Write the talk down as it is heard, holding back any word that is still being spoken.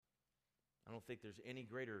don't think there's any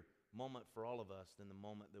greater moment for all of us than the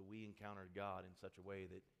moment that we encountered God in such a way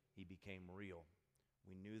that He became real.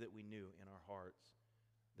 We knew in our hearts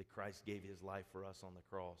that Christ gave His life for us on the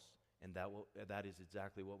cross, and that is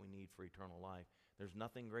exactly what we need for eternal life. There's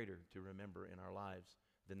nothing greater to remember in our lives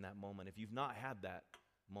than that moment. If you've not had that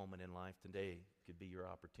moment in life, today could be your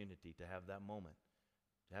opportunity to have that moment,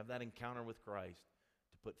 to have that encounter with Christ,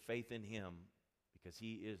 to put faith in Him, because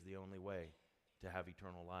He is the only way to have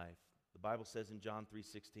eternal life. The Bible says in John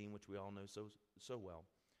 3:16, which we all know so well,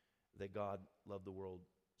 that God loved the world,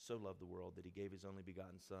 so loved the world, that He gave His only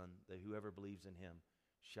begotten Son, that whoever believes in Him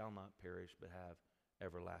shall not perish but have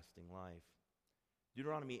everlasting life.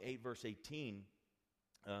 Deuteronomy 8 verse 18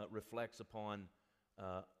 reflects upon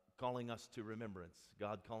calling us to remembrance,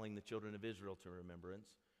 God calling the children of Israel to remembrance.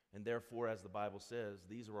 And therefore, as the Bible says,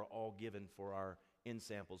 these were all given for our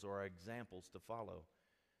ensamples or our examples to follow.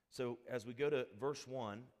 So as we go to verse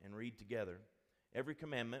 1 and read together, every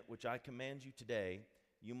commandment which I command you today,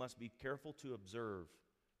 you must be careful to observe,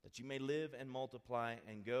 that you may live and multiply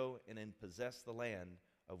and go and possess the land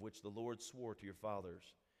of which the Lord swore to your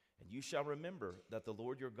fathers. And you shall remember that the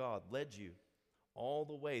Lord your God led you all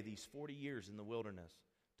the way these 40 years in the wilderness,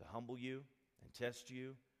 to humble you and test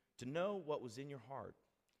you, to know what was in your heart,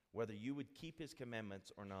 whether you would keep His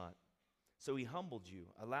commandments or not. So He humbled you,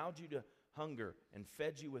 allowed you to hunger, and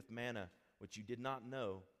fed you with manna, which you did not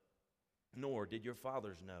know, nor did your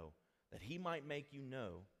fathers know, that He might make you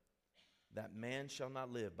know that man shall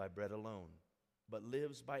not live by bread alone, but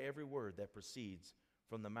lives by every word that proceeds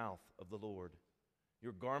from the mouth of the Lord.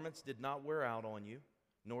 Your garments did not wear out on you,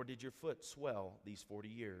 nor did your foot swell these 40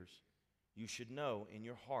 years. You should know in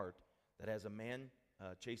your heart that as a man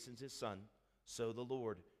chastens his son, so the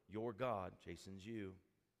Lord your God chastens you.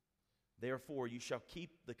 Therefore you shall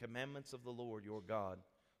keep the commandments of the Lord your God,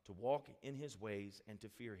 to walk in His ways and to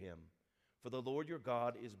fear Him. For the Lord your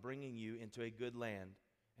God is bringing you into a good land,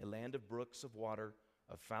 a land of brooks of water,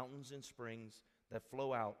 of fountains and springs that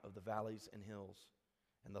flow out of the valleys and hills,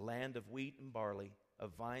 and the land of wheat and barley,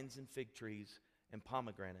 of vines and fig trees and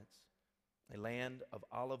pomegranates, a land of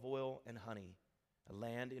olive oil and honey, a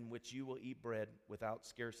land in which you will eat bread without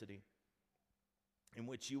scarcity, in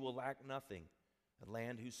which you will lack nothing, a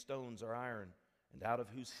land whose stones are iron, and out of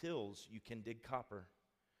whose hills you can dig copper.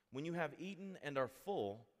 When you have eaten and are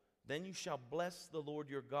full, then you shall bless the Lord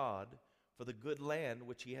your God for the good land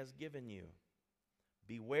which He has given you.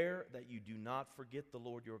 Beware that you do not forget the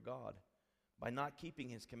Lord your God, by not keeping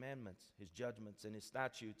His commandments, His judgments, and His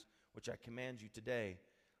statutes, which I command you today,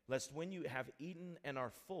 lest when you have eaten and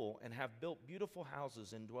are full, and have built beautiful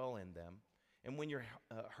houses and dwell in them, and when your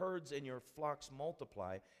herds and your flocks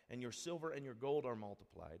multiply, and your silver and your gold are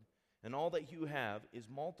multiplied, and all that you have is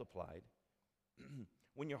multiplied,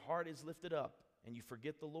 when your heart is lifted up, and you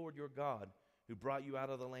forget the Lord your God, who brought you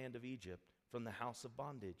out of the land of Egypt, from the house of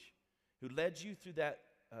bondage, who led you through that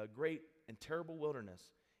great and terrible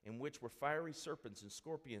wilderness, in which were fiery serpents and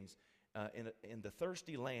scorpions, in the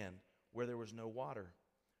thirsty land where there was no water,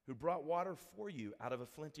 who brought water for you out of a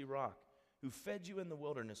flinty rock, who fed you in the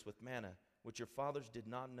wilderness with manna, which your fathers did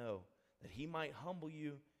not know, that He might humble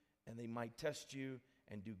you, and they might test you,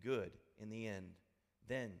 and do good in the end.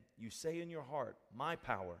 Then you say in your heart, my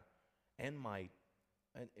power and might,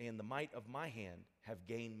 and the might of my hand have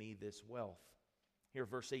gained me this wealth. Here,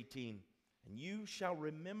 verse 18, and you shall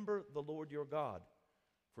remember the Lord your God,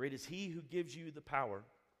 for it is He who gives you power,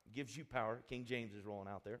 King James is rolling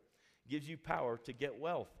out there, gives you power to get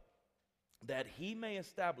wealth, that He may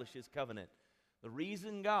establish His covenant. The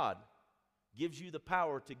reason God gives you the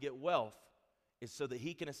power to get wealth is so that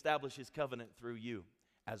He can establish His covenant through you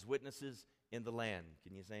as witnesses in the land.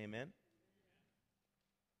 Can you say amen?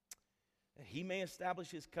 That He may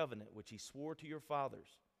establish His covenant, which He swore to your fathers,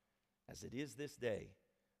 as it is this day.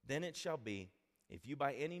 Then it shall be, if you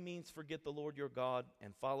by any means forget the Lord your God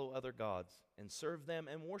and follow other gods and serve them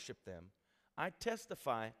and worship them, I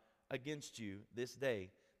testify against you this day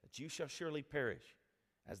that you shall surely perish.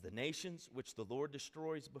 As the nations which the Lord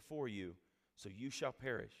destroys before you, so you shall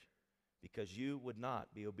perish, because you would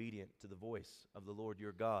not be obedient to the voice of the Lord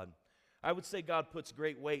your God. I would say God puts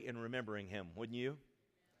great weight in remembering Him, wouldn't you?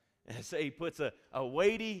 And I say He puts a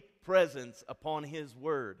weighty presence upon His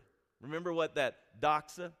word. Remember what that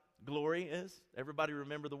doxa, glory, is? Everybody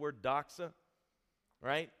remember the word doxa?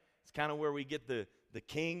 Right? It's kind of where we get the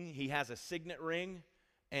king. He has a signet ring,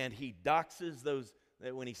 and he doxes those.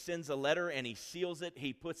 When he sends a letter and he seals it,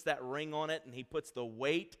 he puts that ring on it, and he puts the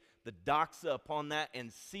weight, the doxa, upon that,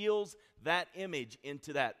 and seals that image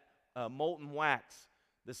into that molten wax.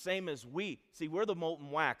 The same as we're the molten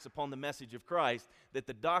wax upon the message of Christ, that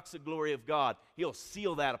the doxa glory of God, He'll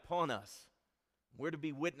seal that upon us. We're to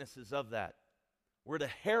be witnesses of that. We're to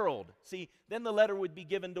herald. See, then the letter would be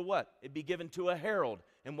given to what? It'd be given to a herald.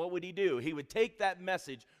 And what would he do? He would take that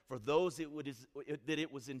message for those that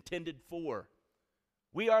it was intended for.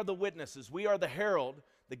 We are the witnesses. We are the herald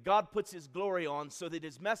that God puts His glory on so that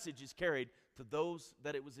His message is carried to those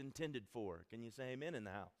that it was intended for. Can you say amen in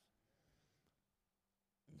the house?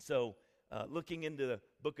 So, looking into the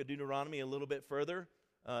book of Deuteronomy a little bit further,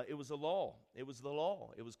 it was a law. It was the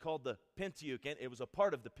law. It was called the Pentateuch, and it was a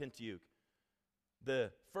part of the Pentateuch.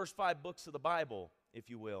 The first 5 books of the Bible, if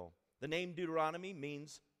you will. The name Deuteronomy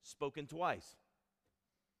means spoken twice.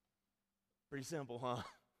 Pretty simple, huh?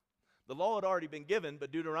 The law had already been given,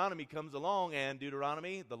 but Deuteronomy comes along, and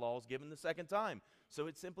Deuteronomy, the law is given the second time. So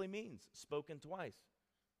it simply means spoken twice.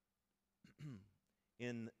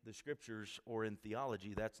 In the scriptures or in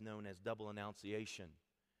theology, that's known as double annunciation.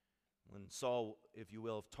 When Saul, if you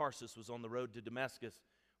will, of Tarsus was on the road to Damascus,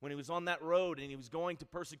 when he was on that road and he was going to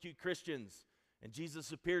persecute Christians, and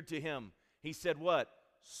Jesus appeared to him, he said what?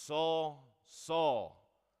 Saul, Saul,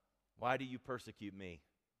 why do you persecute me?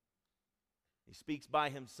 He speaks by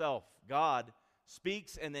himself. God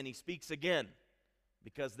speaks and then he speaks again,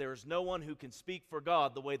 because there is no one who can speak for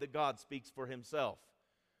God the way that God speaks for himself.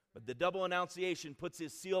 But the double annunciation puts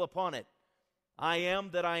his seal upon it. I am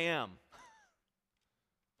that I am.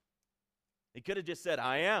 He could have just said,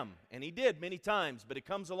 I am, and he did many times, but it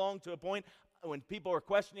comes along to a point when people are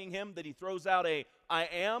questioning him that he throws out a, I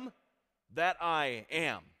am that I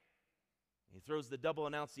am. He throws the double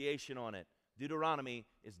annunciation on it. Deuteronomy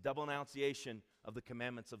is double annunciation of the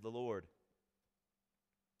commandments of the Lord.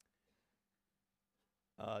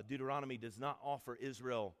 Deuteronomy does not offer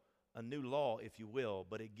Israel a new law, if you will,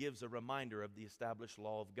 but it gives a reminder of the established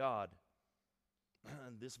law of God.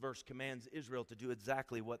 This verse commands Israel to do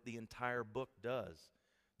exactly what the entire book does.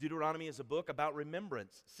 Deuteronomy is a book about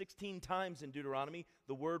remembrance. 16 times in Deuteronomy,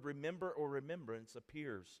 the word remember or remembrance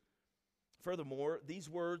appears. Furthermore, these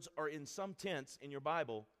words are in some tense in your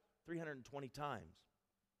Bible 320 times.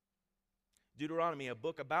 Deuteronomy, a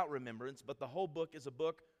book about remembrance, but the whole book is a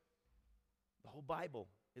book, the whole Bible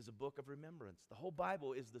is a book of remembrance. The whole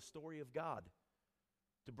Bible is the story of God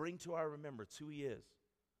to bring to our remembrance who He is,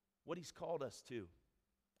 what He's called us to,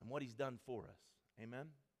 and what He's done for us. Amen?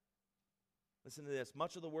 Listen to this.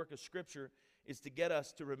 Much of the work of Scripture is to get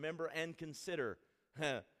us to remember and consider.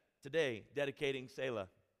 Today, dedicating Selah.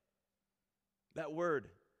 That word,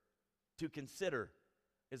 to consider,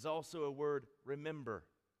 is also a word, remember.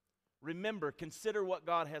 Remember, consider what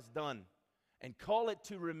God has done, and call it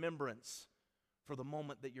to remembrance for the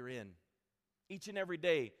moment that you're in. Each and every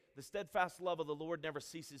day, the steadfast love of the Lord never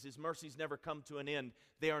ceases. His mercies never come to an end.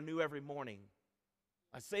 They are new every morning.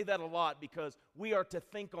 I say that a lot because we are to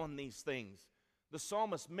think on these things. The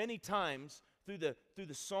psalmist many times through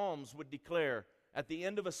the Psalms would declare at the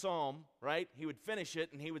end of a psalm, right? He would finish it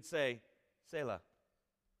and he would say, Selah.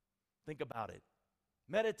 Think about it.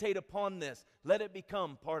 Meditate upon this. Let it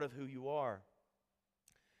become part of who you are.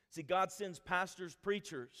 See, God sends pastors,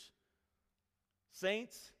 preachers,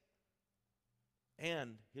 saints,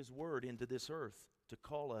 and His Word into this earth to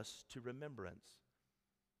call us to remembrance.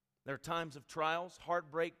 There are times of trials,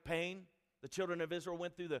 heartbreak, pain. The children of Israel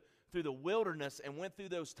went through the wilderness and went through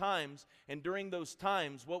those times, and during those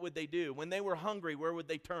times, what would they do? When they were hungry, where would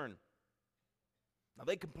they turn? Now,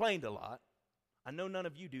 they complained a lot. I know none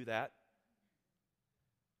of you do that.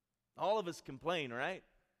 All of us complain, right?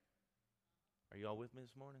 Are you all with me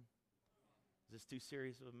this morning? Is this too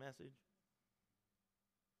serious of a message?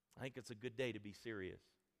 I think it's a good day to be serious.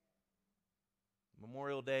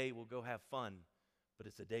 Memorial Day, we'll go have fun, but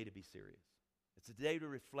it's a day to be serious. It's a day to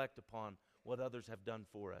reflect upon what others have done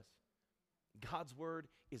for us. God's Word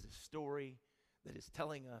is a story that is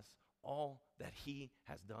telling us all that He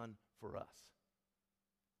has done for us.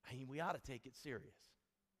 I mean, we ought to take it serious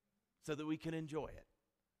so that we can enjoy it.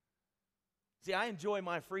 See, I enjoy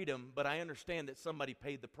my freedom, but I understand that somebody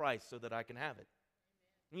paid the price so that I can have it.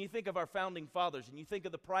 When you think of our founding fathers and you think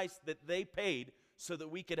of the price that they paid so that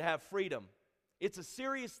we could have freedom, it's a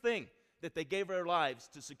serious thing that they gave their lives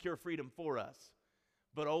to secure freedom for us.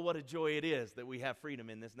 But oh, what a joy it is that we have freedom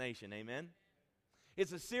in this nation, amen?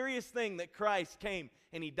 It's a serious thing that Christ came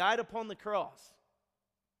and He died upon the cross.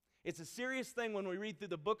 It's a serious thing when we read through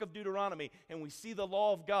the book of Deuteronomy and we see the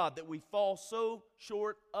law of God that we fall so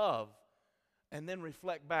short of, and then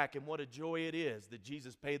reflect back and what a joy it is that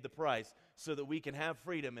Jesus paid the price so that we can have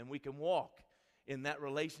freedom and we can walk in that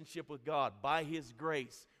relationship with God. By His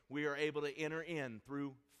grace, we are able to enter in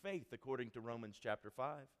through faith, according to Romans chapter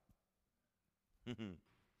 5.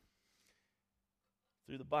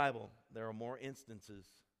 Through the Bible, there are more instances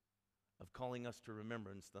of calling us to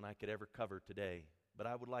remembrance than I could ever cover today. But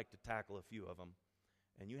I would like to tackle a few of them.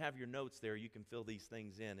 And you have your notes there. You can fill these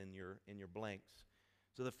things in your blanks.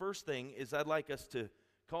 So the first thing is I'd like us to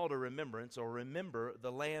call to remembrance, or remember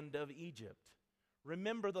the land of Egypt.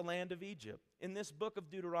 Remember the land of Egypt. In this book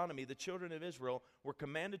of Deuteronomy, the children of Israel were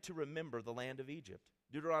commanded to remember the land of Egypt.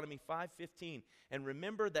 Deuteronomy 5:15, and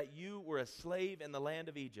remember that you were a slave in the land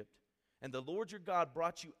of Egypt, and the Lord your God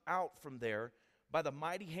brought you out from there by the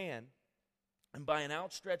mighty hand and by an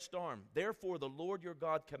outstretched arm. Therefore the Lord your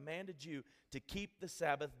God commanded you to keep the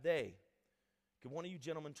Sabbath day. Can one of you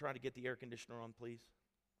gentlemen try to get the air conditioner on, please?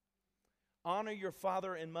 Honor your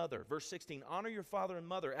father and mother. Verse 16, honor your father and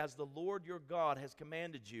mother as the Lord your God has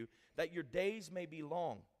commanded you, that your days may be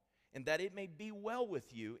long, and that it may be well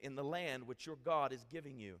with you in the land which your God is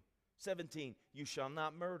giving you. 17, you shall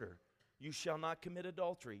not murder. You shall not commit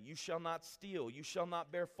adultery. You shall not steal. You shall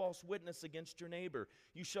not bear false witness against your neighbor.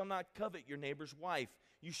 You shall not covet your neighbor's wife.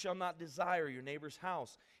 You shall not desire your neighbor's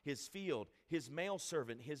house, his field, his male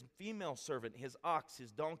servant, his female servant, his ox,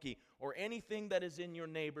 his donkey, or anything that is in your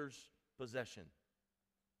neighbor's possession.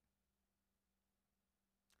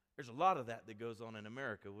 There's a lot of that goes on in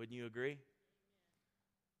America, wouldn't you agree?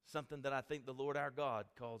 Something that I think the Lord our God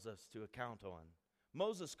calls us to account on.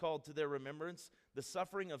 Moses called to their remembrance the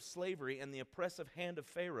suffering of slavery and the oppressive hand of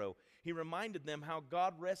Pharaoh. He reminded them how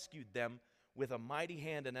God rescued them with a mighty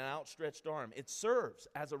hand and an outstretched arm. It serves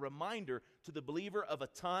as a reminder to the believer of a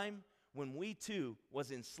time when we too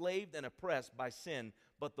was enslaved and oppressed by sin,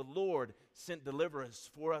 but the Lord sent deliverance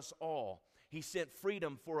for us all. He sent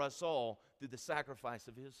freedom for us all through the sacrifice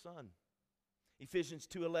of His Son. Ephesians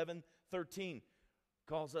 2:11-13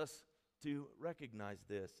 calls us to recognize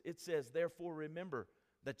this. It says, therefore remember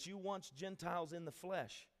that you once Gentiles in the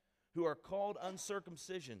flesh, who are called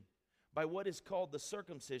uncircumcision, by what is called the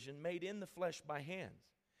circumcision made in the flesh by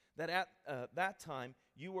hands, that at that time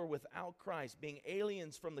you were without Christ, being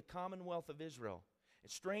aliens from the commonwealth of Israel,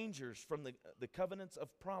 strangers from the covenants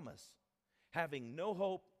of promise, having no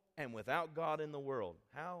hope and without God in the world.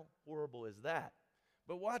 How horrible is that?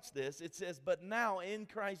 But watch this. It says, but now in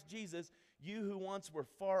Christ Jesus, you who once were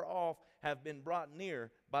far off have been brought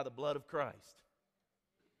near by the blood of Christ.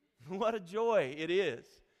 What a joy it is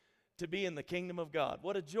to be in the kingdom of God.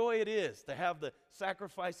 What a joy it is to have the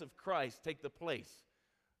sacrifice of Christ take the place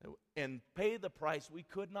and pay the price we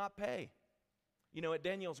could not pay. You know, at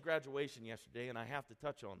Daniel's graduation yesterday, and I have to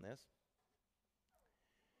touch on this,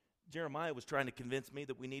 Jeremiah was trying to convince me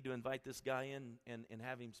that we need to invite this guy in and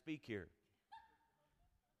have him speak here.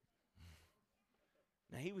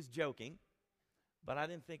 Now, he was joking, but I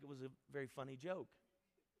didn't think it was a very funny joke.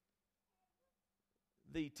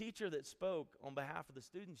 The teacher that spoke on behalf of the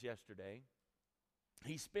students yesterday,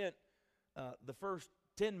 he spent the first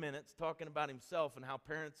 10 minutes talking about himself and how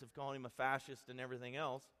parents have called him a fascist and everything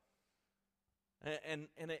else. And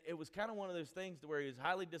it was kind of one of those things to where he was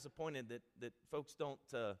highly disappointed that folks don't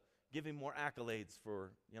give him more accolades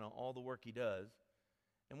for, all the work he does.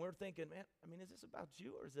 And we're thinking, man, is this about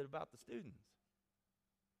you or is it about the students?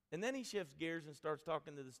 And then he shifts gears and starts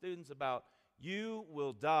talking to the students about, you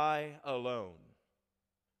will die alone.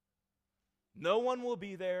 No one will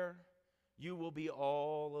be there. You will be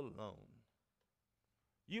all alone.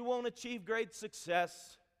 You won't achieve great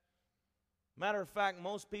success. Matter of fact,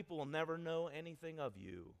 most people will never know anything of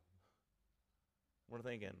you. We're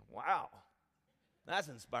thinking, wow, that's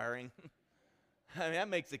inspiring. That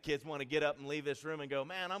makes the kids want to get up and leave this room and go,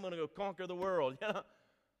 man, I'm going to go conquer the world.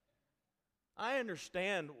 I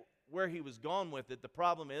understand where he was going with it. The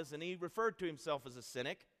problem is, and he referred to himself as a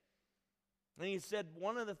cynic, and he said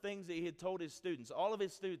one of the things that he had told his students, all of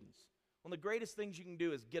his students, one of the greatest things you can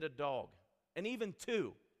do is get a dog, and even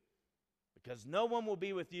two, because no one will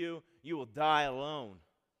be with you. You will die alone.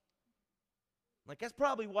 Like, that's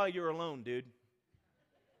probably why you're alone, dude.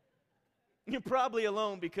 You're probably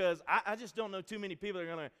alone because I just don't know too many people that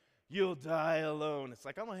are going to, you'll die alone. It's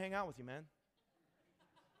like, I'm going to hang out with you, man.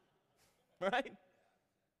 Right?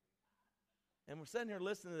 And we're sitting here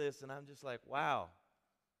listening to this, and I'm just like, wow.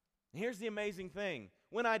 Here's the amazing thing.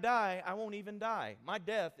 When I die, I won't even die. My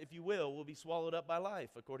death, if you will be swallowed up by life,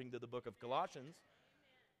 according to the book of Colossians.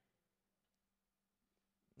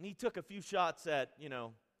 And he took a few shots at,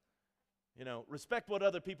 respect what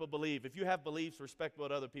other people believe. If you have beliefs, respect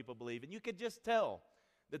what other people believe. And you could just tell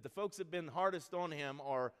that the folks that have been hardest on him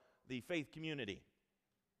are the faith community.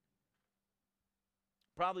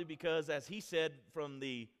 Probably because, as he said from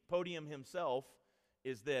the podium himself,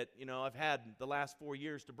 is that, I've had the last 4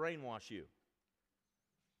 years to brainwash you.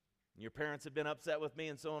 Your parents have been upset with me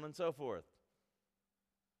and so on and so forth.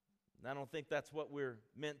 And I don't think that's what we're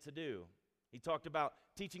meant to do. He talked about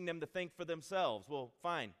teaching them to think for themselves. Well,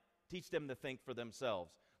 fine. Teach them to think for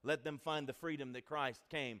themselves. Let them find the freedom that Christ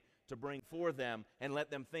came to bring for them, and let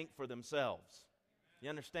them think for themselves. You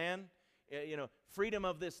understand? Freedom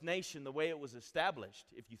of this nation, the way it was established,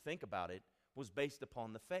 if you think about it, was based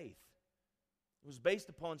upon the faith. It was based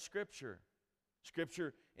upon Scripture.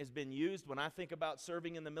 Scripture has been used when I think about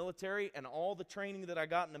serving in the military and all the training that I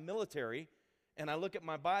got in the military, and I look at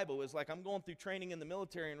my Bible. It's like I'm going through training in the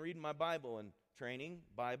military and reading my Bible and training,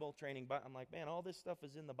 Bible. I'm like, man, all this stuff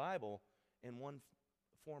is in the Bible in one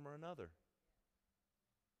form or another.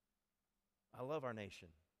 I love our nation.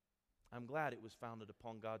 I'm glad it was founded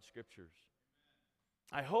upon God's Scriptures.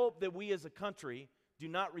 I hope that we as a country do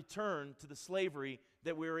not return to the slavery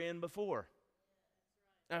that we were in before.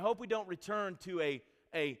 I hope we don't return to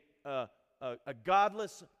a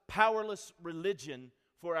godless, powerless religion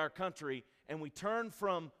for our country, and we turn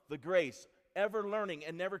from the grace, ever learning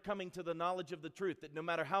and never coming to the knowledge of the truth, that no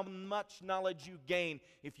matter how much knowledge you gain,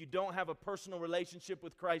 if you don't have a personal relationship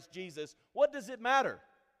with Christ Jesus, what does it matter?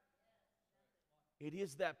 It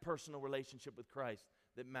is that personal relationship with Christ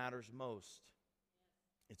that matters most.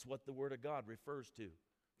 It's what the Word of God refers to.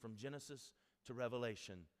 From Genesis to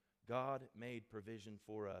Revelation, God made provision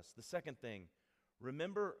for us. The second thing,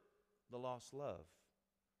 remember the lost love.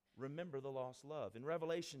 Remember the lost love. In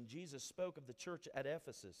Revelation, Jesus spoke of the church at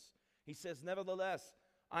Ephesus. He says, nevertheless,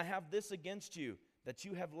 I have this against you, that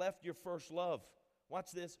you have left your first love.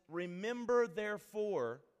 Watch this. Remember,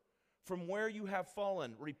 therefore, from where you have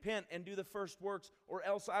fallen, repent and do the first works, or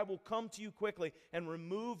else I will come to you quickly and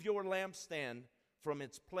remove your lampstand from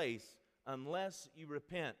its place unless you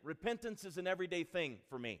repent. Repentance is an everyday thing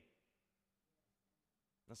for me.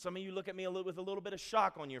 Now, some of you look at me with a little bit of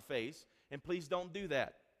shock on your face, and please don't do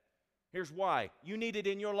that. Here's why. You need it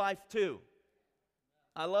in your life too.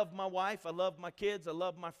 I love my wife. I love my kids. I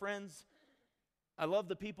love my friends. I love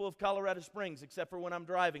the people of Colorado Springs, except for when I'm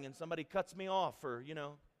driving and somebody cuts me off or,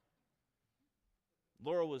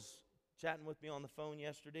 Laura was chatting with me on the phone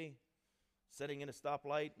yesterday, sitting in a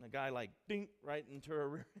stoplight, and a guy dink right into her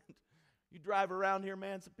rear end. You drive around here,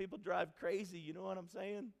 man, some people drive crazy, you know what I'm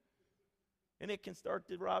saying? And it can start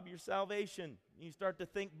to rob your salvation. You start to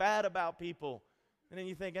think bad about people. And then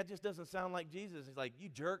you think, that just doesn't sound like Jesus. He's like, you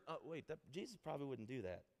jerk. Oh, wait, Jesus probably wouldn't do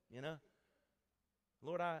that,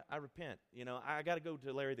 Lord, I repent. I got to go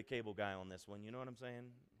to Larry the Cable Guy on this one. You know what I'm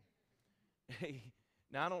saying?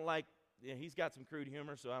 Now, I don't like, he's got some crude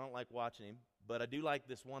humor, so I don't like watching him. But I do like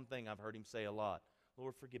this one thing I've heard him say a lot.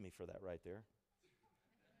 Lord, forgive me for that right there.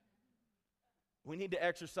 We need to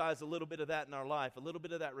exercise a little bit of that in our life, a little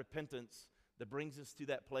bit of that repentance that brings us to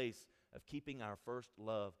that place of keeping our first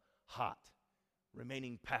love hot,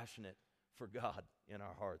 remaining passionate for God in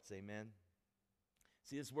our hearts. Amen.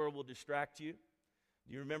 See, this world will distract you.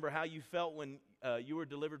 Do you remember how you felt when you were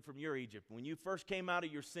delivered from your Egypt? When you first came out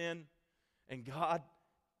of your sin and God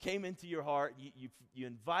came into your heart, you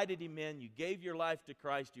invited Him in, you gave your life to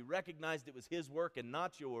Christ, you recognized it was His work and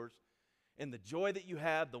not yours, and the joy that you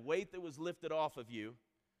had, the weight that was lifted off of you,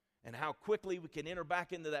 and how quickly we can enter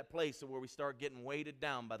back into that place where we start getting weighted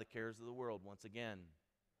down by the cares of the world once again.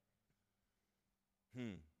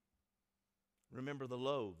 Remember the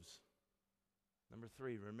loaves. Number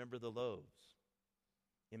 3, remember the loaves.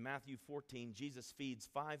 In Matthew 14, Jesus feeds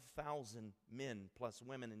 5,000 men plus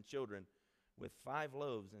women and children with 5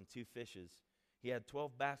 loaves and 2 fishes. He had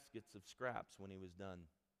 12 baskets of scraps when He was done.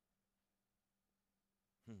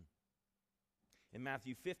 In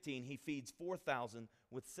Matthew 15, He feeds 4,000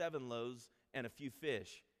 with 7 loaves and a few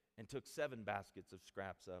fish, and took 7 baskets of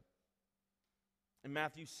scraps up. In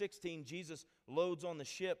Matthew 16, Jesus loads on the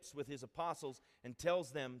ships with His apostles and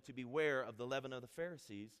tells them to beware of the leaven of the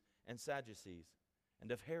Pharisees and Sadducees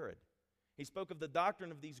and of Herod. He spoke of the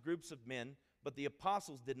doctrine of these groups of men, but the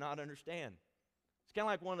apostles did not understand. It's kind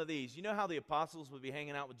of like one of these. You know how the apostles would be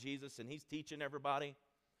hanging out with Jesus and He's teaching everybody?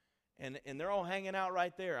 And they're all hanging out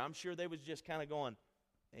right there. I'm sure they was just kind of going,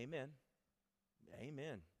 amen,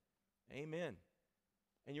 amen, amen.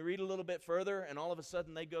 And you read a little bit further, and all of a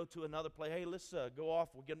sudden they go to another place. Hey, let's go off.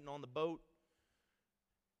 We're getting on the boat.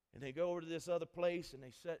 And they go over to this other place, and they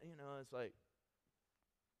sit, it's like,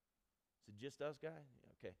 is it just us, guy?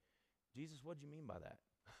 Yeah, okay. Jesus, what do you mean by that?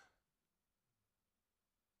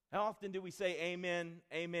 How often do we say amen,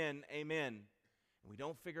 amen, amen, and we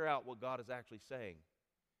don't figure out what God is actually saying?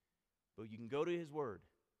 But you can go to His Word,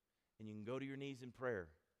 and you can go to your knees in prayer.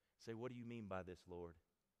 Say, what do you mean by this, Lord?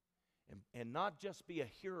 And not just be a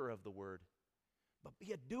hearer of the Word, but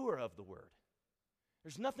be a doer of the Word.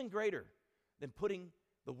 There's nothing greater than putting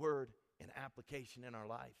the Word in application in our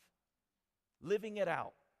life. Living it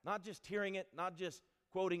out. Not just hearing it, not just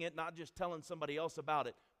quoting it, not just telling somebody else about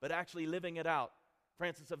it, but actually living it out.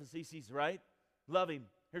 Francis of Assisi, right? Love him.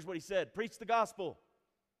 Here's what he said: preach the gospel,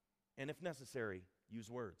 and if necessary, use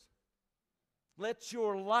words. Let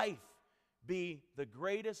your life be the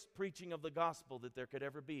greatest preaching of the gospel that there could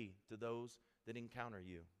ever be to those that encounter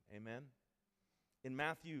you. Amen? In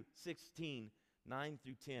Matthew 16, 9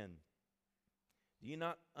 through 10, do you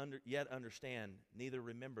not yet understand, neither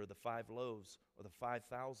remember the 5 loaves or the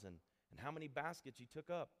 5,000, and how many baskets you took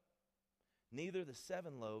up? Neither the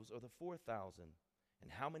 7 loaves or the 4,000,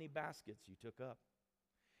 and how many baskets you took up?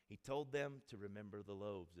 He told them to remember the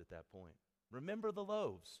loaves at that point. Remember the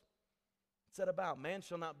loaves. It said about, man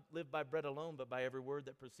shall not live by bread alone, but by every word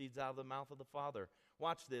that proceeds out of the mouth of the Father.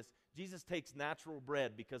 Watch this. Jesus takes natural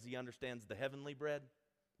bread because he understands the heavenly bread,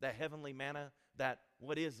 that heavenly manna, that,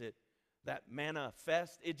 what is it? That manna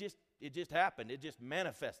fest. It just happened. It just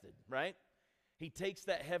manifested, right? He takes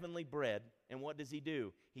that heavenly bread, and what does he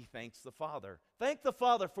do? He thanks the Father. Thank the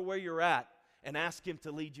Father for where you're at, and ask him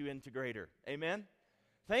to lead you into greater. Amen?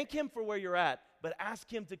 Thank him for where you're at, but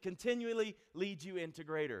ask him to continually lead you into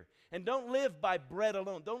greater. And don't live by bread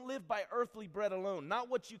alone. Don't live by earthly bread alone, not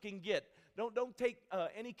what you can get. Don't take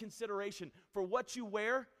any consideration for what you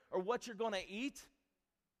wear or what you're going to eat.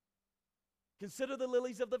 Consider the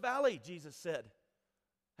lilies of the valley, Jesus said.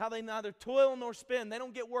 How they neither toil nor spin. They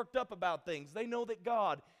don't get worked up about things. They know that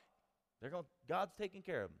God's taking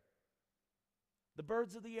care of them. The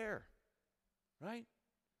birds of the air, right?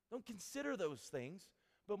 Don't consider those things,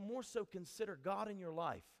 but more so consider God in your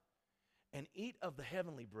life and eat of the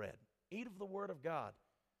heavenly bread. Eat of the Word of God.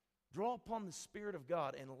 Draw upon the Spirit of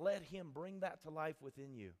God and let him bring that to life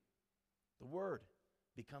within you. The Word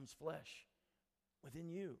becomes flesh within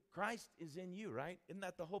you. Christ is in you, right? Isn't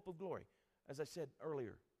that the hope of glory? As I said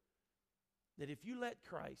earlier, that if you let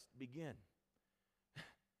Christ begin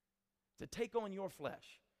to take on your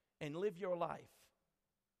flesh and live your life,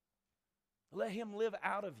 let him live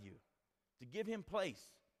out of you, to give him place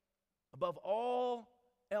above all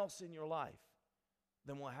else in your life,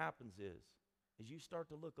 then what happens is you start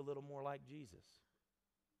to look a little more like Jesus.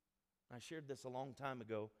 I shared this a long time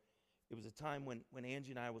ago. It was a time when Angie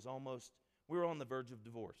and I we were on the verge of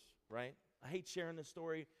divorce, right? I hate sharing this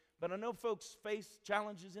story, but I know folks face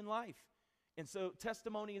challenges in life. And so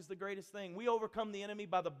testimony is the greatest thing. We overcome the enemy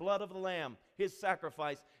by the blood of the Lamb, his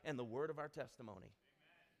sacrifice, and the word of our testimony.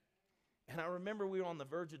 Amen. And I remember we were on the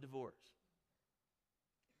verge of divorce.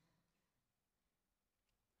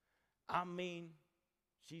 I'm mean.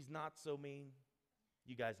 She's not so mean.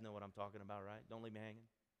 You guys know what I'm talking about, right? Don't leave me hanging.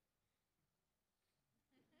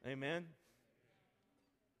 Amen?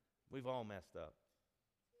 We've all messed up.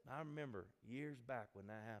 I remember years back when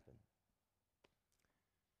that happened.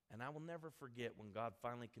 And I will never forget when God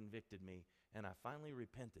finally convicted me and I finally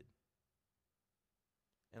repented.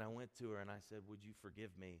 And I went to her and I said, would you forgive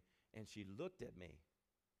me? And she looked at me.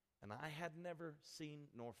 And I had never seen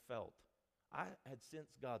nor felt. I had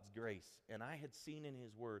sensed God's grace. And I had seen in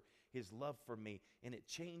his word his love for me. And it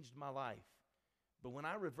changed my life. But when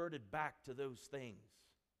I reverted back to those things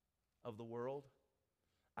of the world,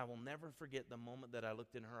 I will never forget the moment that I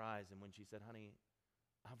looked in her eyes and when she said, honey,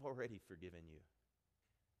 I've already forgiven you.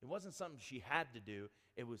 It wasn't something she had to do.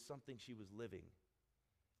 It was something she was living.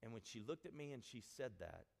 And when she looked at me and she said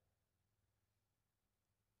that,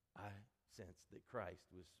 I sensed that Christ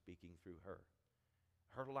was speaking through her.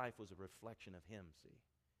 Her life was a reflection of him, see.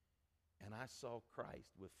 And I saw Christ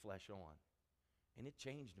with flesh on. And it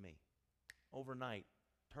changed me. Overnight,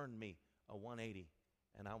 turned me a 180.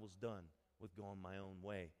 And I was done with going my own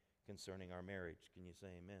way concerning our marriage. Can you say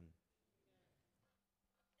amen?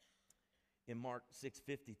 In Mark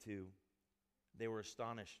 6:52, they were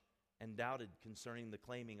astonished and doubted concerning the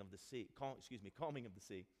calming of the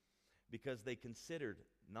sea, because they considered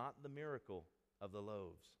not the miracle of the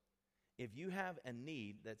loaves. If you have a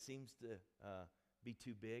need that seems to be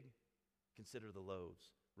too big, consider the loaves.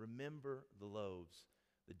 Remember the loaves,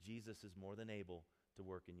 that Jesus is more than able to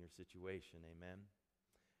work in your situation.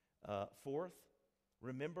 Amen. Fourth,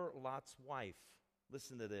 remember Lot's wife.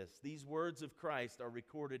 Listen to this. These words of Christ are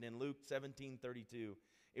recorded in Luke 17:32.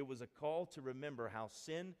 It was a call to remember how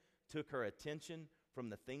sin took her attention from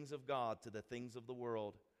the things of God to the things of the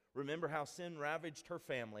world. Remember how sin ravaged her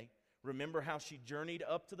family. Remember how she journeyed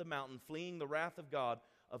up to the mountain, fleeing the wrath of God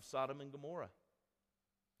of Sodom and Gomorrah.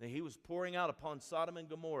 Now, he was pouring out upon Sodom and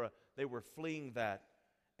Gomorrah. They were fleeing that.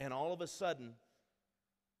 And all of a sudden,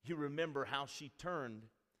 you remember how she turned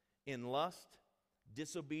in lust,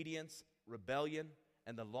 disobedience, rebellion,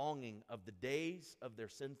 and the longing of the days of their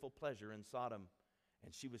sinful pleasure in Sodom.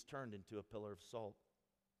 And she was turned into a pillar of salt.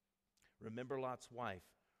 Remember Lot's wife.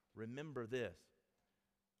 Remember this.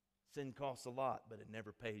 Sin costs a lot, but it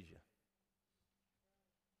never pays you.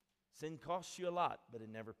 Sin costs you a lot, but it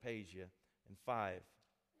never pays you. And 5,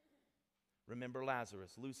 remember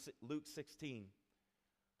Lazarus. Luke 16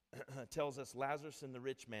 tells us Lazarus and the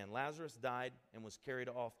rich man. Lazarus died and was carried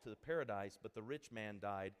off to the paradise, but the rich man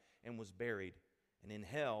died and was buried. And in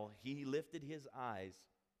hell, he lifted his eyes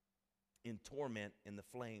in torment in the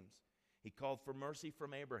flames. He called for mercy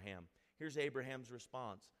from Abraham. Here's Abraham's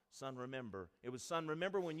response. Son, remember. It was, son,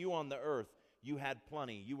 remember when you were on the earth, you had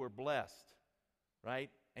plenty. You were blessed,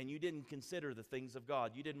 right? And you didn't consider the things of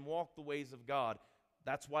God. You didn't walk the ways of God.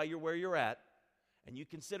 That's why you're where you're at. And you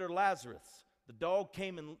consider Lazarus. The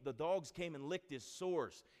dogs came and licked his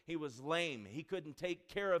sores. He was lame. He couldn't take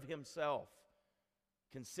care of himself.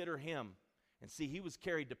 Consider him. And see, he was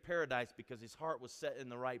carried to paradise because his heart was set in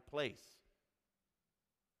the right place.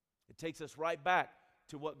 It takes us right back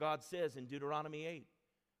to what God says in Deuteronomy 8.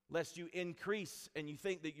 Lest you increase and you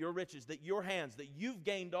think that your riches, that your hands, that you've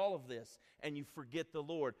gained all of this and you forget the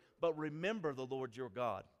Lord. But remember the Lord your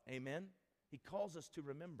God. Amen? He calls us to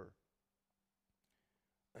remember.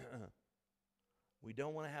 We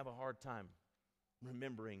don't want to have a hard time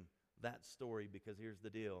remembering that story, because here's the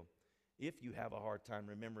deal. If you have a hard time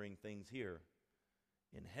remembering things here,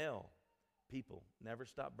 in hell, people never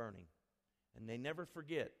stop burning. And they never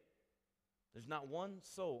forget. There's not one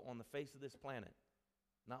soul on the face of this planet,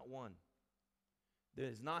 not one, that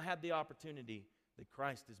has not had the opportunity that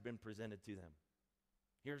Christ has been presented to them.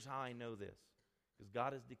 Here's how I know this. Because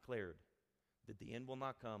God has declared that the end will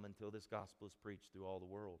not come until this gospel is preached through all the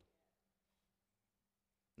world.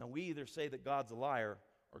 Now, we either say that God's a liar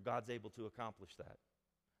or God's able to accomplish that.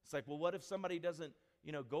 It's like, well, what if somebody doesn't,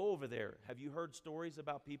 go over there? Have you heard stories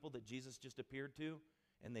about people that Jesus just appeared to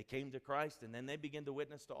and they came to Christ and then they begin to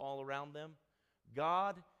witness to all around them?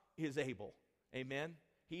 God is able. Amen?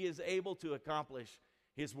 He is able to accomplish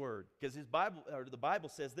His word. Because the Bible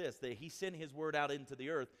says this, that He sent His word out into the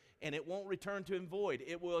earth and it won't return to Him void.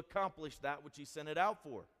 It will accomplish that which He sent it out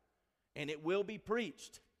for. And it will be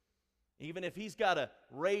preached. Even if He's got to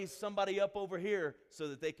raise somebody up over here so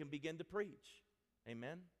that they can begin to preach.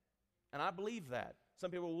 Amen? And I believe that.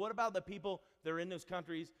 Some people, well, what about the people that are in those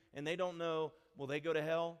countries and they don't know, will they go to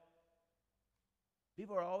hell?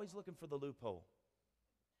 People are always looking for the loophole.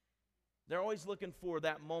 They're always looking for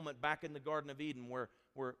that moment back in the Garden of Eden where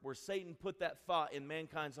Satan put that thought in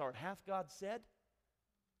mankind's heart. Hath God said?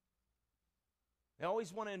 They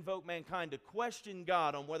always want to invoke mankind to question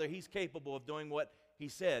God on whether He's capable of doing what He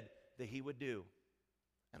said that He would do.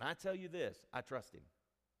 And I tell you this, I trust Him.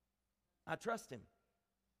 I trust Him.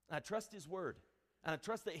 I trust His word. And I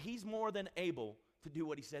trust that He's more than able to do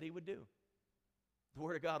what He said He would do. The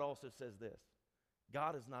Word of God also says this.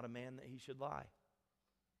 God is not a man that He should lie.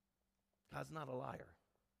 God's not a liar.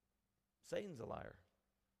 Satan's a liar.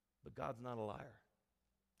 But God's not a liar.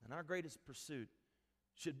 And our greatest pursuit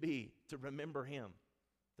should be to remember Him,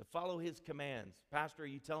 to follow His commands. Pastor, are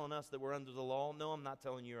you telling us that we're under the law? No, I'm not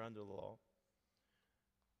telling you you're under the law.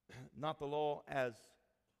 Not the law as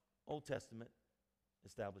Old Testament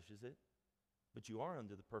establishes it, but you are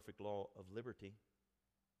under the perfect law of liberty.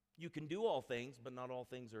 You can do all things, but not all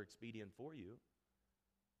things are expedient for you.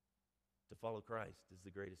 To follow Christ is the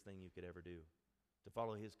greatest thing you could ever do. To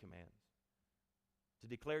follow His commands. To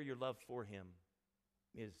declare your love for Him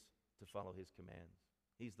is to follow His commands.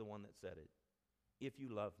 He's the one that said it. If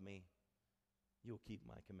you love me, you'll keep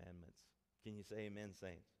my commandments. Can you say amen,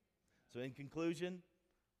 saints? So in conclusion,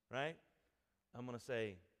 right, I'm going to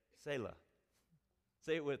say, Selah.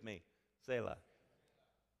 Say it with me, Selah.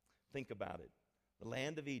 Think about it. The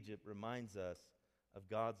land of Egypt reminds us of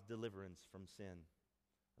God's deliverance from sin.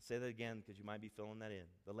 I'll say that again because you might be filling that in.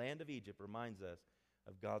 The land of Egypt reminds us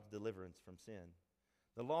of God's deliverance from sin.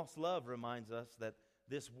 The lost love reminds us that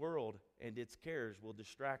this world and its cares will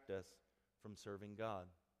distract us from serving God.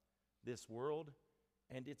 This world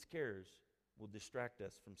and its cares will distract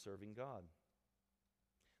us from serving God.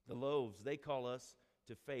 The loaves, they call us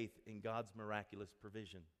to faith in God's miraculous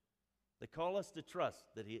provision. They call us to trust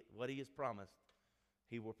that what He has promised,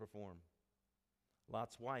 He will perform.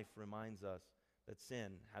 Lot's wife reminds us that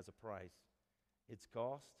sin has a price. Its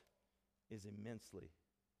cost is immensely.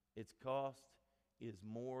 Its cost is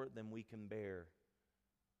more than we can bear.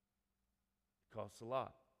 It costs a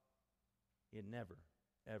lot. It never,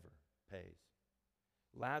 ever pays.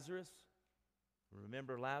 Lazarus,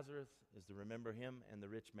 remember Lazarus is to remember him and the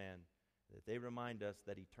rich man, that they remind us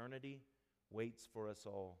that eternity waits for us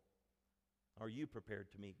all. Are you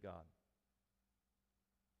prepared to meet God?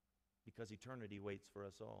 Because eternity waits for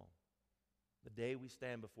us all. The day we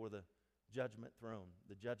stand before the judgment throne,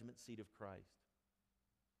 the judgment seat of Christ.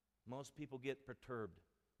 Most people get perturbed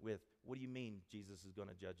with, what do you mean Jesus is going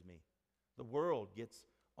to judge me? The world gets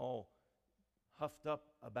all huffed up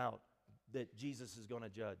about that Jesus is going to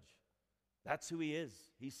judge. That's who he is.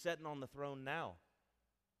 He's sitting on the throne now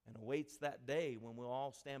and awaits that day when we'll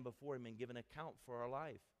all stand before him and give an account for our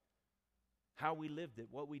life. How we lived it,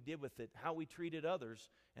 what we did with it, how we treated others,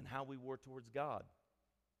 and how we were towards God.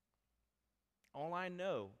 All I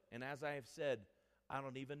know, and as I have said, I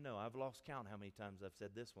don't even know. I've lost count how many times I've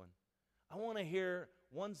said this one. I want to hear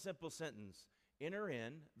one simple sentence. Enter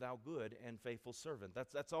in, thou good and faithful servant.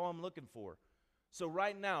 That's all I'm looking for. So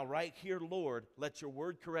right now, right here, Lord, let your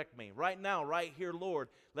word correct me. Right now, right here, Lord,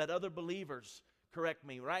 let other believers correct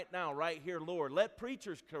me. Right now, right here, Lord, let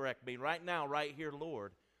preachers correct me. Right now, right here,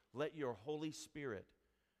 Lord, let your Holy Spirit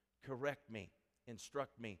correct me,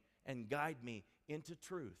 instruct me, and guide me into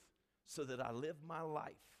truth so that I live my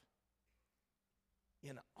life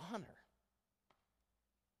in honor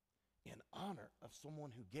of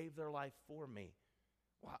someone who gave their life for me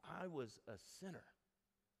while I was a sinner,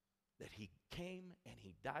 that he came and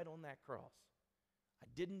he died on that cross. I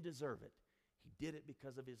didn't deserve it. He did it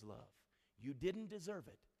because of his love. You didn't deserve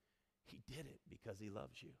it. He did it because he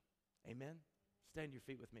loves you. Amen? Stand to your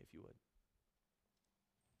feet with me if you would.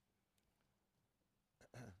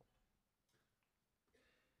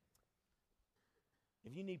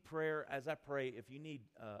 If you need prayer, as I pray, if you need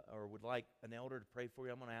or would like an elder to pray for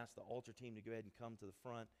you, I'm going to ask the altar team to go ahead and come to the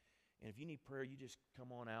front. And if you need prayer, you just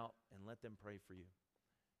come on out and let them pray for you.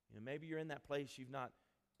 You know, maybe you're in that place you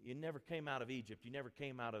never came out of Egypt. You never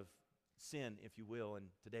came out of sin, if you will, and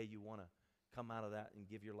today you want to come out of that and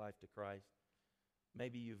give your life to Christ.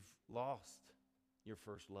 Maybe you've lost your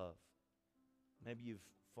first love. Maybe you've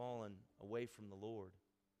fallen away from the Lord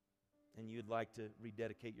and you'd like to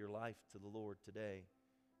rededicate your life to the Lord today.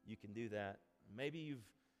 You can do that. Maybe you've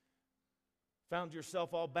found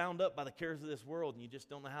yourself all bound up by the cares of this world and you just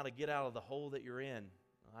don't know how to get out of the hole that you're in.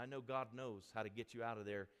 I know God knows how to get you out of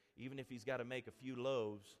there, even if he's got to make a few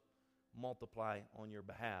loaves multiply on your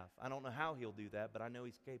behalf. I don't know how he'll do that, but I know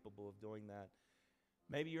he's capable of doing that.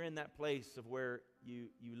 Maybe you're in that place of where you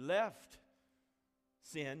left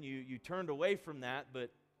sin, you turned away from that,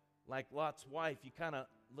 but like Lot's wife, you kind of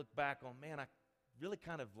look back on, man, I really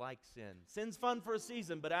kind of like sin. Sin's fun for a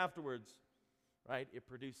season, but afterwards, right, it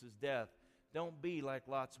produces death. Don't be like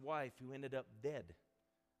Lot's wife who ended up dead,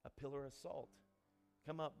 a pillar of salt.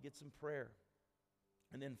 Come up, get some prayer.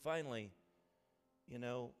 And then finally,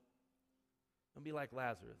 don't be like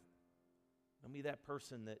Lazarus. Don't be that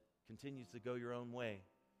person that continues to go your own way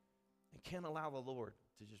and can't allow the Lord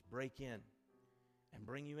to just break in and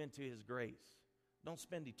bring you into his grace. Don't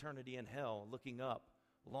spend eternity in hell looking up,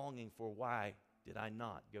 longing for why did I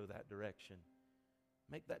not go that direction.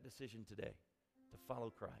 Make that decision today to follow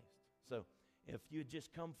Christ. So if you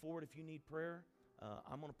just come forward, if you need prayer,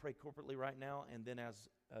 I'm going to pray corporately right now, and then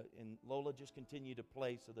and Lola, just continue to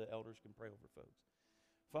play so the elders can pray over folks.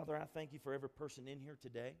 Father, I thank you for every person in here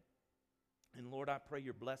today. And Lord, I pray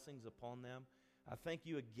your blessings upon them. I thank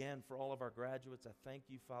you again for all of our graduates. I thank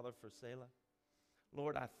you, Father, for Selah.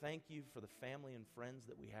 Lord, I thank you for the family and friends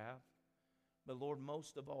that we have. But Lord,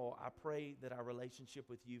 most of all, I pray that our relationship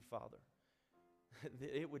with you, Father,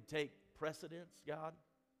 that it would take precedence, God,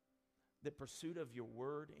 that pursuit of your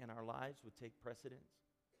word in our lives would take precedence.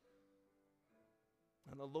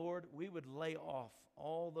 And the Lord, we would lay off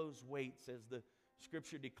all those weights, as the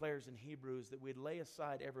scripture declares in Hebrews, that we'd lay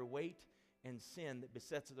aside every weight and sin that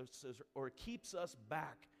besets us or keeps us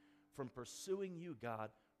back from pursuing you,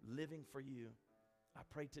 God, living for you. I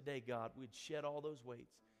pray today, God, we'd shed all those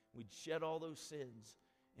weights. We'd shed all those sins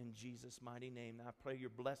in Jesus' mighty name. Now I pray your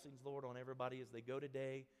blessings, Lord, on everybody as they go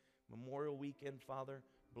today. Memorial weekend, Father,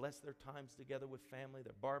 bless their times together with family,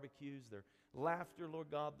 their barbecues, their laughter, Lord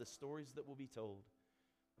God, the stories that will be told.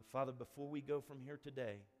 But Father, before we go from here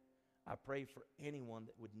today, I pray for anyone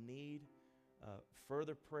that would need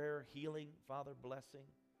further prayer, healing, Father, blessing,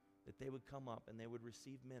 that they would come up and they would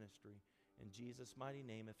receive ministry in Jesus' mighty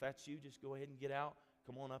name. If that's you, just go ahead and get out.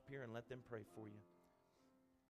 Come on up here and let them pray for you.